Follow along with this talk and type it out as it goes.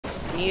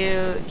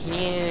can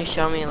you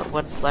show me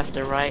what's left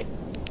or right?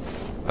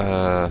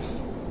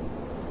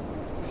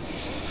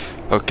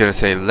 Okay, I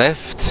say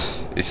left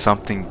is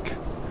something.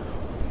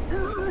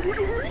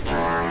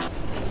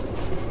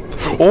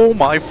 Oh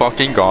my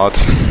fucking god.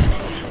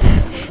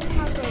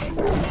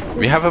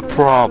 We have a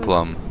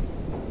problem.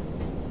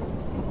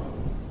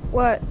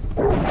 What?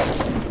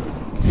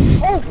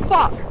 Oh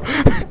fuck!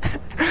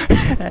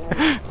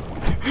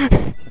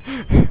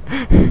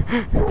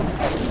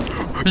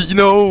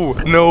 No,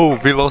 no,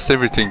 we lost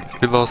everything.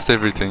 We lost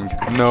everything.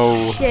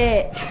 No.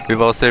 Shit. We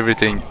lost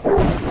everything.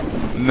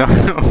 No.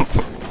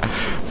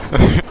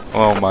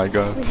 Oh my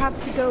god. We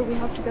have to go, we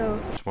have to go.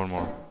 One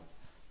more.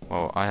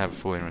 Oh, I have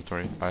full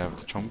inventory. I have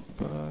to jump.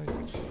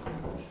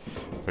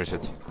 Where is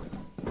it?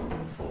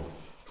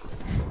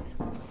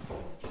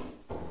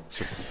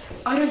 Super.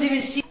 I don't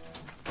even see.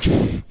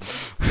 I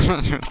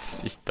don't even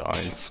see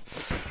dice.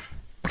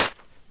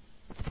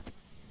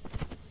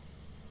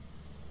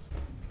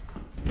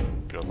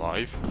 You're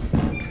alive?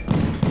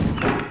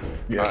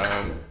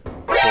 Yeah.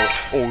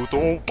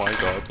 Oh my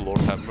god,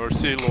 Lord have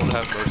mercy, Lord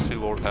have mercy,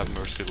 Lord have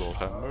mercy, Lord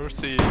have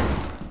mercy.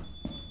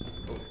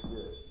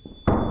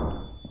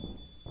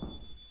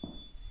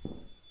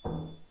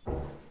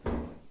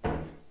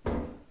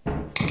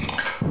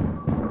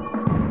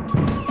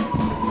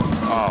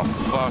 Oh,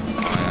 fuck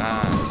my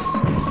ass.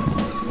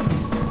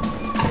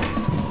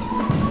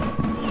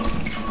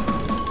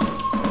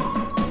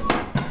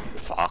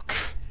 Fuck.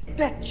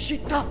 That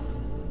shit up.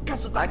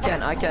 I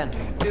can.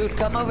 Dude,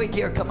 come over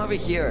here,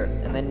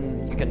 and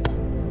then you can.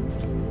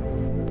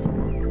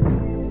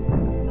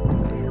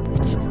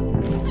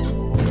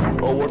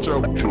 Oh, watch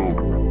out.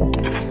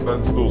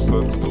 Stand still,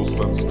 stand still,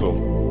 stand still.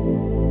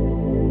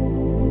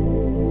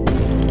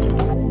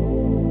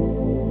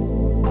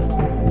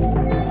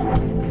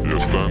 Yeah,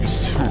 stand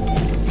still.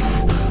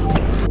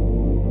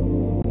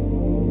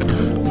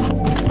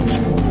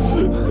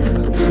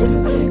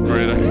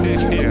 Great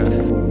idea.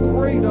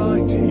 Great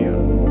idea.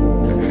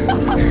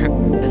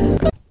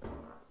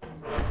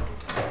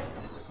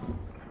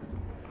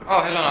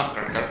 Oh, hello,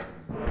 Nutcracker.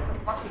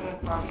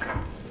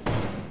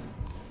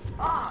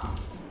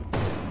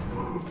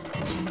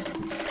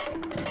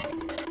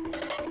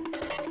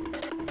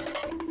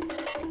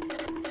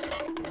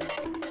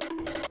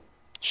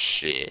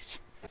 Shit.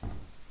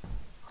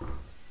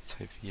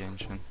 Type V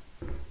engine.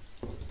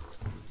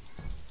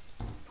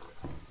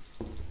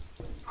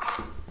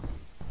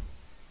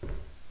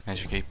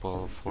 Magic 8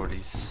 ball for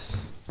these.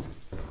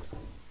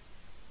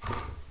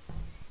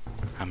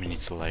 How many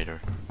needs later?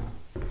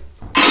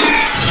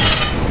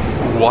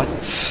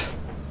 What?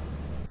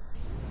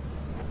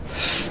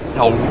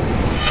 No.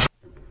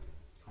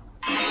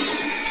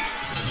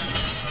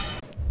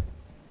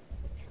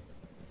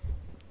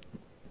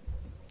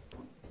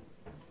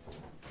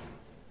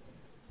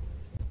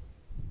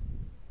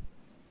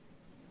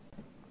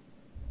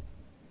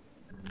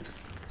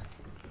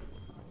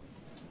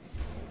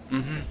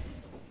 Mm-hmm.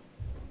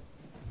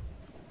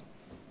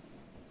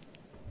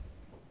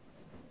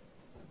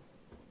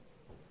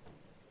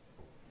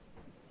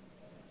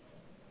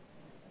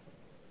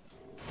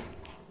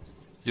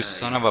 You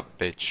son of a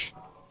bitch.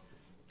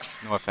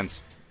 No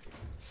offense.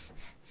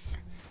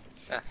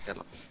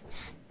 Hello.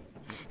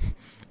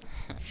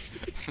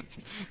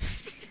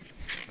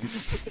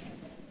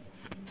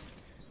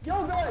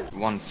 Yo guys!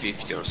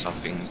 150 or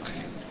something.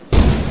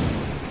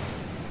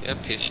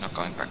 Yep, he's not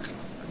coming back.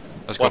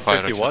 Let's go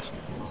fire 150 what?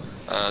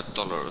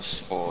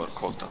 Dollars for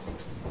quota.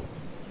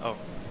 Oh.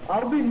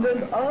 I'll be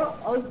then,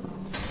 I'll...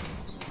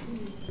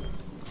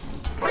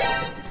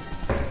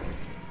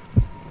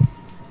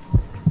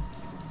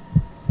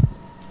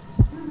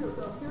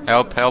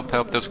 Help, help,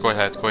 help, just go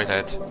ahead, go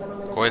ahead.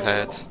 Go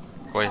ahead,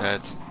 go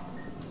ahead.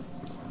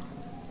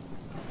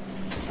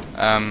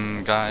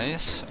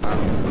 Guys,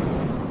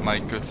 my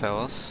good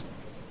fellas.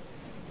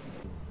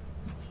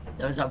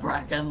 There's a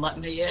bracken, let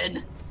me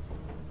in.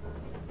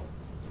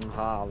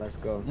 Aha, let's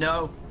go.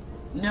 No,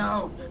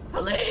 no,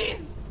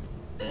 please,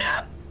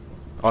 no.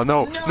 Oh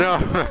no, No. no,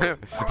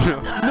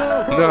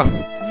 no,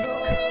 no.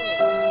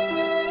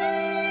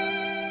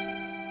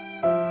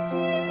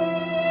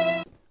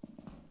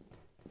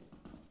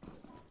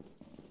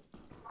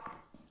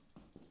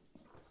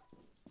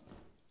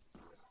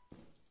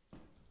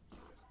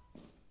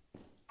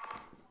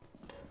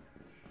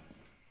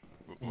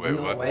 Wait,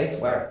 what? Wait,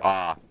 where?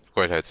 Ah,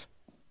 go ahead.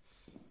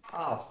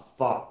 Oh,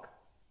 fuck.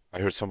 I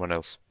heard someone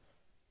else.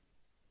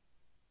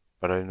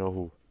 But I don't know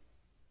who.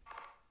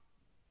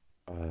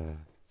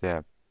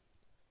 Yeah.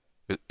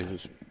 It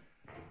was...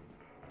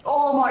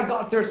 Oh my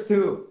god, there's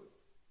two!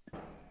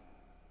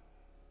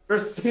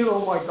 There's two,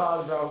 oh my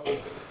god, bro.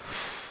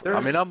 I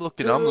mean, I'm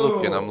looking. You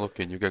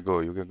can go,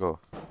 you can go.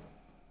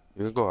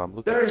 You can go, I'm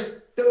looking.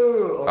 There's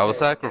two! Okay, I will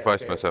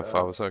sacrifice okay, myself,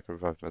 I will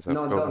sacrifice myself.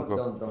 No, Go,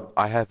 go. don't.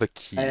 I have a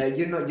key.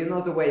 You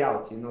know the way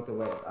out, you know the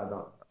way out. I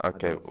don't.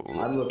 Okay. I don't.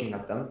 I'm looking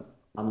at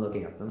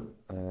them.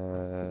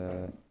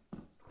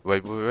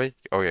 Wait.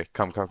 Okay,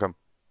 come.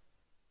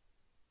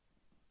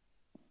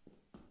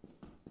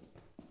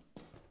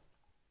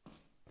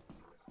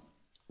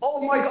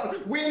 Oh my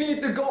god, we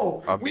need to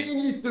go! We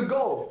need to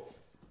go!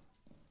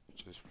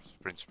 Just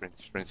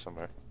sprint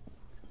somewhere.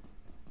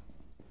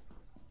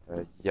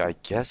 Yeah, I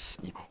guess.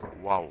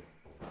 Wow.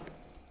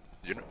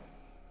 You know,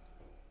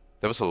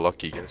 that was a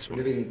lucky guess. Do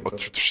we need to Oh, go?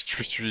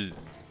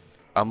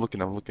 I'm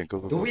looking. Go.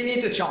 Do we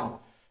need to jump?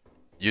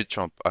 You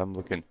jump. I'm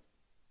looking.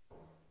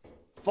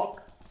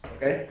 Fuck.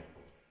 Okay.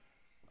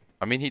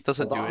 I mean, he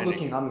doesn't Hold do on,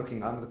 anything. I'm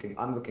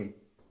looking.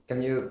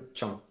 Can you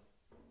jump?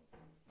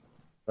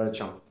 Try to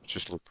jump.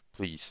 Just look,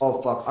 please.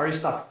 Oh fuck, are you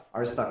stuck?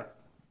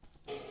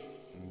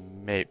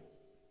 Maybe.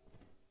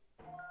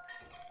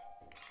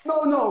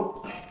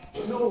 No!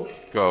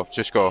 Go.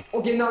 Just go.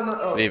 Okay, no.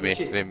 Oh, Leave me.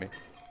 shit. Leave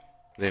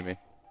me.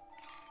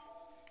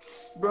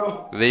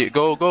 Bro.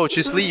 Go.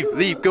 Just leave.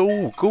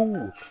 Go.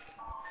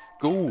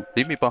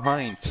 Leave me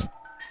behind.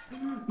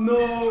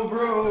 No,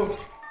 bro.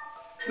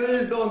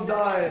 Please don't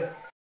die.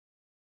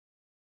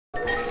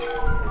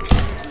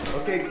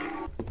 Okay.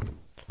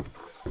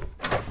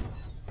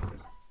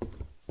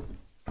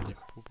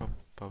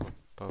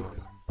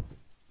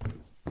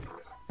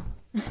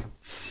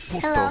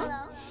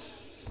 Hello.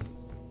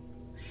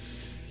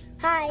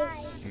 Hi.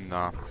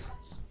 Nah.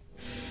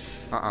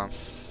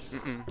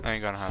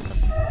 Ain't gonna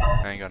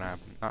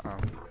happen.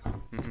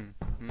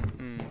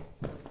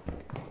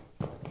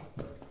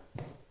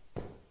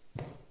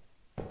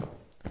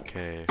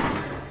 Okay.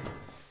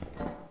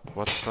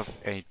 What stuff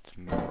ain't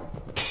more?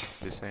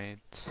 This ain't.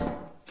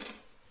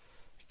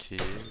 Okay.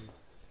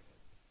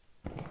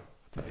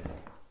 Okay,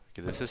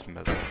 this is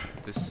metal.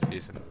 This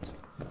isn't.